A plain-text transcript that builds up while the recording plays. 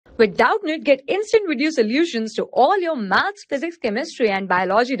With Doubtnut, get instant video solutions to all your maths, physics, chemistry, and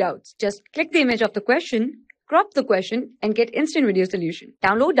biology doubts. Just click the image of the question, crop the question, and get instant video solution.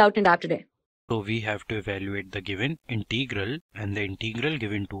 Download Doubtnut app today. So we have to evaluate the given integral, and the integral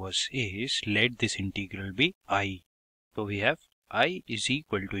given to us is, let this integral be I. So we have I is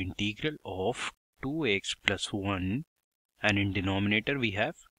equal to integral of 2x plus 1, and in denominator we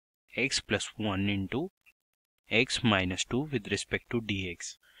have x plus 1 into x minus 2 with respect to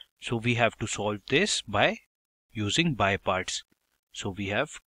dx. So we have to solve this by using by parts. So we have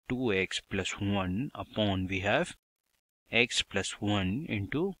 2x plus 1 upon we have x plus 1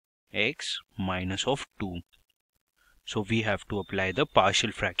 into x minus of 2. So we have to apply the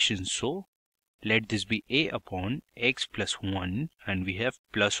partial fractions. So let this be a upon x plus 1, and we have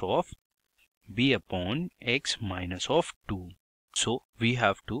plus of b upon x minus of 2. So we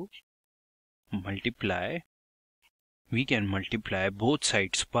have to multiply. We can multiply both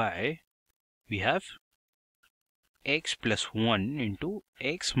sides by, we have x plus 1 into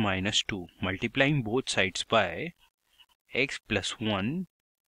x minus 2. Multiplying both sides by x plus 1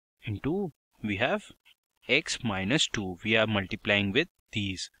 into, we have x minus 2. We are multiplying with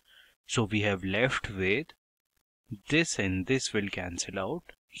these. So we have left with this, and this will cancel out.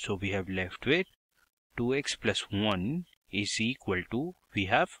 So we have left with 2x plus 1 is equal to, we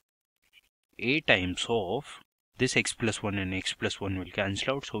have a times of this x plus 1 and x plus 1 will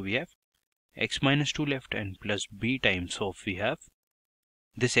cancel out. So we have x minus 2 left, and plus b times of we have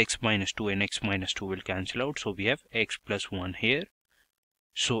this x minus 2 and x minus 2 will cancel out. So we have x plus 1 here.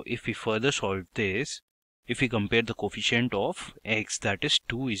 So if we further solve this, if we compare the coefficient of x, that is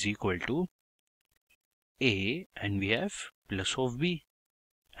 2 is equal to a, and we have plus of b.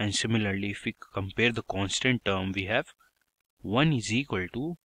 And similarly, if we compare the constant term, we have 1 is equal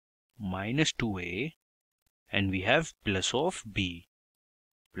to minus 2a, and we have plus of b,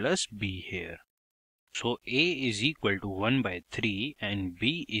 plus b here. So a is equal to 1 by 3 and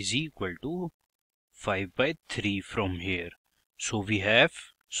b is equal to 5 by 3 from here. So we have,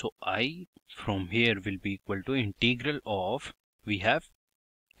 so I from here will be equal to integral of, we have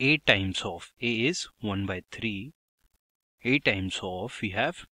a times of, a is 1 by 3, a times of, we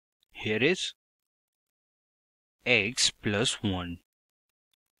have, here is x plus 1.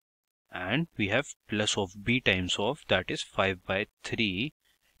 And we have plus of b times of, that is 5 by 3,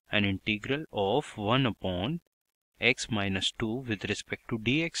 an integral of 1 upon x minus 2 with respect to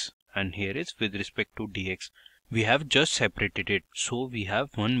dx, and here is with respect to dx. We have just separated it. So we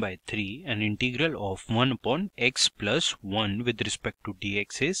have 1 by 3, an integral of 1 upon x plus 1 with respect to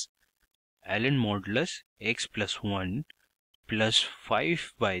dx is ln modulus x plus 1 plus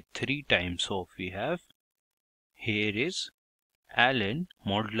 5 by 3 times of, we have, here is ln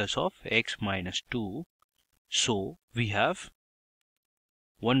modulus of x minus 2. So we have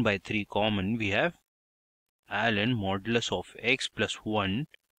 1 by 3 common, we have ln modulus of x plus 1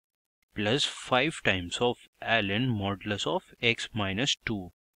 plus 5 times of ln modulus of x minus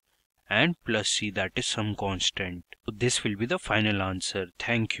 2, and plus c, that is some constant. So this will be the final answer.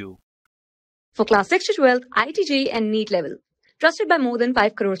 Thank you. For class 6 to 12, IIT JEE and NEET level. Trusted by more than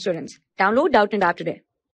 5 crore students. Download Doubtnut app today.